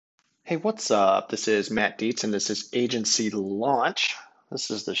Hey, what's up? This is Matt Dietz, and this is Agency Launch. This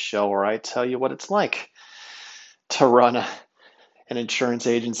is the show where I tell you what it's like to run an insurance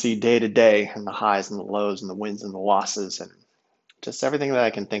agency day to day, and the highs and the lows, and the wins and the losses, and just everything that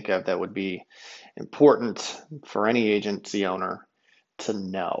I can think of that would be important for any agency owner to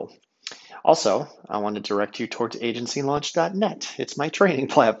know. Also, I want to direct you towards agencylaunch.net. It's my training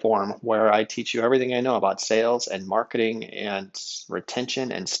platform where I teach you everything I know about sales and marketing and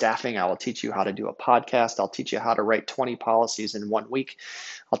retention and staffing. I will teach you how to do a podcast. I'll teach you how to write 20 policies in 1 week.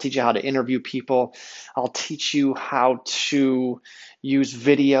 I'll teach you how to interview people. I'll teach you how to use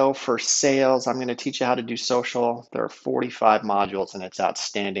video for sales. I'm going to teach you how to do social. There are 45 modules and it's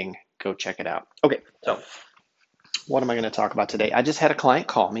outstanding. Go check it out. Okay, so what am I going to talk about today? I just had a client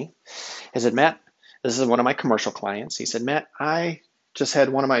call me. He said, Matt, this is one of my commercial clients. He said, Matt, I just had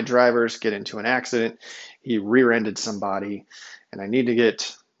one of my drivers get into an accident. He rear-ended somebody, and I need to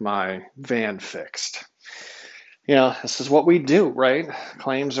get my van fixed. You know, this is what we do, right?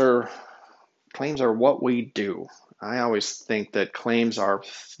 Claims are what we do. I always think that claims are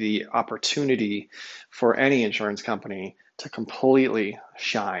the opportunity for any insurance company to completely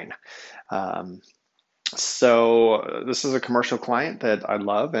shine. Um, so this is a commercial client that I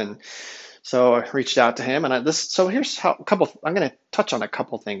love, and so I reached out to him, and here's how I'm going to touch on a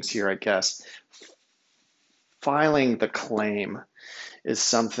couple things here, I guess. Filing the claim is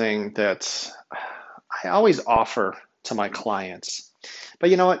something that I always offer to my clients. But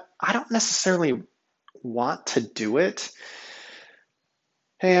you know what? I don't necessarily want to do it.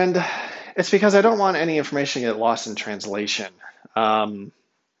 And it's because I don't want any information to get lost in translation. Um,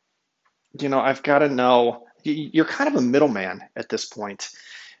 I've got to know, you're kind of a middleman at this point.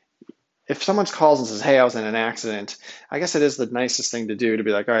 If someone calls and says, hey, I was in an accident, I guess it is the nicest thing to do to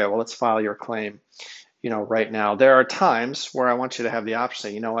be like, all right, well, let's file your claim, right now. There are times where I want you to have the option,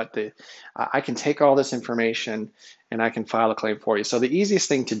 say, you know what, I can take all this information and I can file a claim for you. So the easiest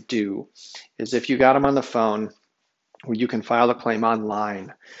thing to do is if you got them on the phone, you can file a claim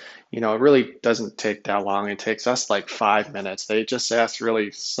online. It really doesn't take that long. It takes us like 5 minutes. They just ask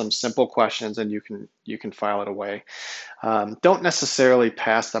really some simple questions and you can file it away. Don't necessarily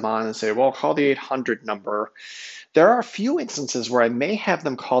pass them on and say, well, call the 800 number. There are a few instances where I may have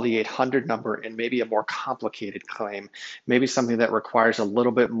them call the 800 number in maybe a more complicated claim, maybe something that requires a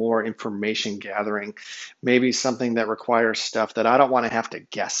little bit more information gathering, maybe something that requires stuff that I don't want to have to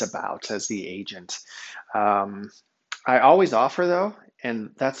guess about as the agent. Um, I always offer though,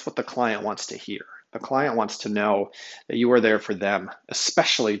 and that's what the client wants to hear. The client wants to know that you are there for them,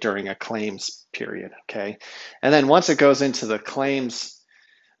 especially during a claims period, okay? And then once it goes into the claims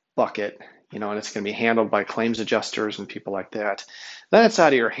bucket, and it's going to be handled by claims adjusters and people like that, then it's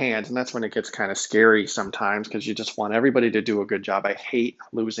out of your hands. And that's when it gets kind of scary sometimes because you just want everybody to do a good job. I hate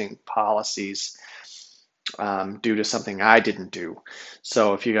losing policies due to something I didn't do.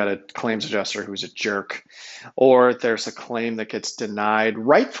 So if you got a claims adjuster who's a jerk, or there's a claim that gets denied,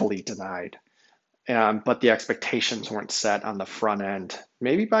 rightfully denied, but the expectations weren't set on the front end,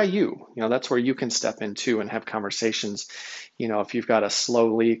 maybe by you. That's where you can step into and have conversations. If you've got a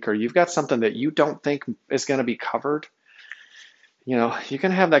slow leak or you've got something that you don't think is going to be covered, you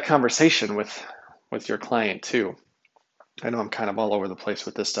can have that conversation with your client too. I know I'm kind of all over the place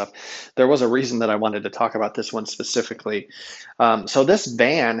with this stuff. There was a reason that I wanted to talk about this one specifically. So this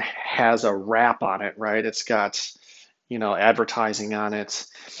van has a wrap on it, right? It's got, advertising on it.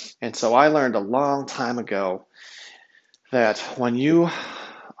 And so I learned a long time ago that when you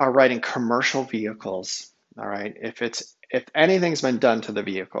are writing commercial vehicles, all right, if anything's been done to the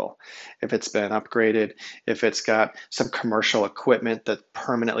vehicle, if it's been upgraded, if it's got some commercial equipment that's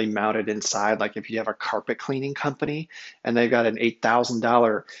permanently mounted inside, like if you have a carpet cleaning company and they've got an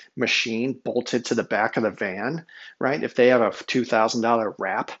 $8,000 machine bolted to the back of the van, right? If they have a $2,000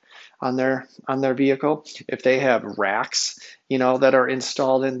 wrap on their vehicle, if they have racks, that are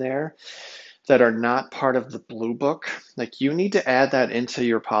installed in there that are not part of the Blue Book, like you need to add that into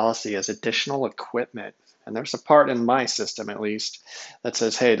your policy as additional equipment. And there's a part in my system, at least, that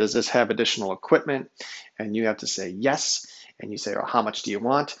says, hey, does this have additional equipment? And you have to say yes. And you say, well, how much do you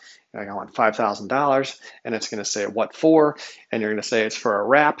want? And I want $5,000. And it's going to say what for? And you're going to say it's for a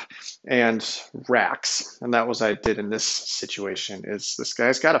wrap and racks. And that was what I did in this situation. Is this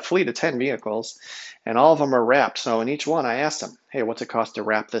guy's got a fleet of 10 vehicles, and all of them are wrapped. So in each one, I asked him, hey, what's it cost to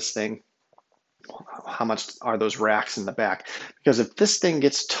wrap this thing? How much are those racks in the back? Because if this thing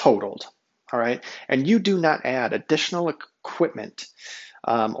gets totaled, all right, and you do not add additional equipment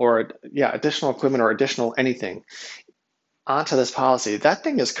additional equipment or additional anything onto this policy, that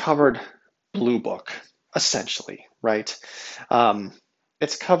thing is covered Blue Book, essentially, right?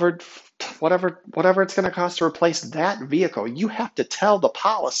 It's covered whatever it's going to cost to replace that vehicle. You have to tell the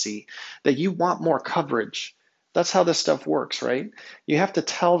policy that you want more coverage. That's how this stuff works, right? You have to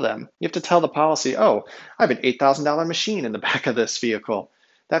tell them. You have to tell the policy, oh, I have an $8,000 machine in the back of this vehicle.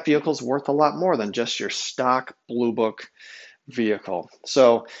 That vehicle's worth a lot more than just your stock Blue Book vehicle.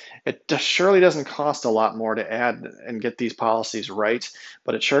 So it surely doesn't cost a lot more to add and get these policies right,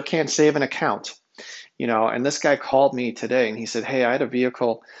 but it sure can save an account. And this guy called me today and he said, hey, I had a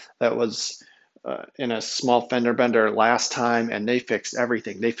vehicle that was in a small fender bender last time and they fixed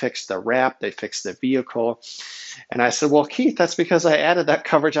everything. They fixed the wrap, they fixed the vehicle. And I said, well, Keith, that's because I added that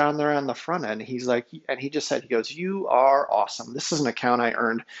coverage on there on the front end. He's like, and he just said, he goes, you are awesome. This is an account I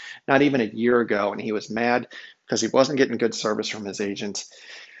earned not even a year ago. And he was mad because he wasn't getting good service from his agent.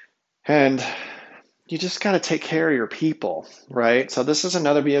 And you just got to take care of your people, right? So this is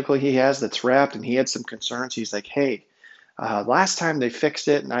another vehicle he has that's wrapped, and he had some concerns. He's like, hey, last time they fixed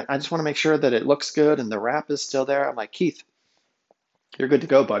it, and I just want to make sure that it looks good and the wrap is still there. I'm like, Keith, you're good to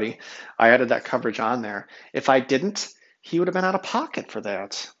go, buddy. I added that coverage on there. If I didn't, he would have been out of pocket for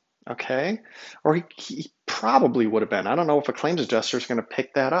that, okay? Or he probably would have been. I don't know if a claims adjuster is going to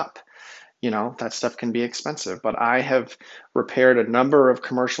pick that up. That stuff can be expensive, but I have repaired a number of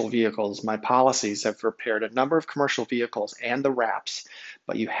commercial vehicles. My policies have repaired a number of commercial vehicles and the wraps,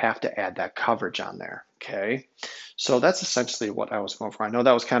 but you have to add that coverage on there, okay? So that's essentially what I was going for. I know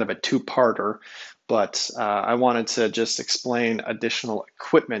that was kind of a two-parter, but I wanted to just explain additional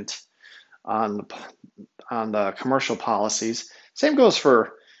equipment on the commercial policies. Same goes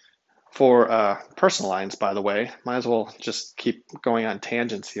for personal lines, by the way. Might as well just keep going on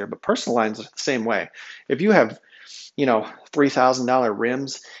tangents here, but personal lines are the same way. If you have, $3,000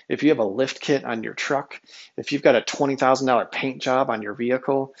 rims, if you have a lift kit on your truck, if you've got a $20,000 paint job on your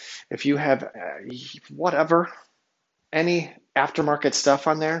vehicle, if you have whatever, any aftermarket stuff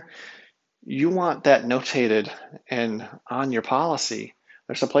on there, you want that notated and on your policy.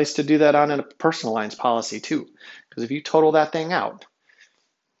 There's a place to do that on a personal lines policy too, because if you total that thing out,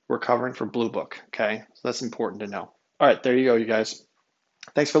 we're covering for Blue Book, okay? So that's important to know. All right, there you go, you guys.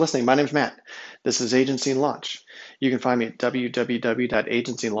 Thanks for listening. My name's Matt. This is Agency Launch. You can find me at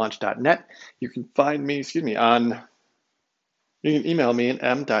www.agencylaunch.net. You can find me, you can email me at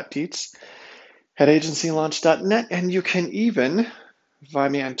m.dietz@agencylaunch.net, and you can even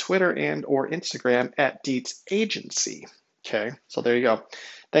find me on Twitter and or Instagram at Dietz Agency. Okay, so there you go.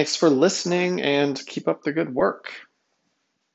 Thanks for listening and keep up the good work.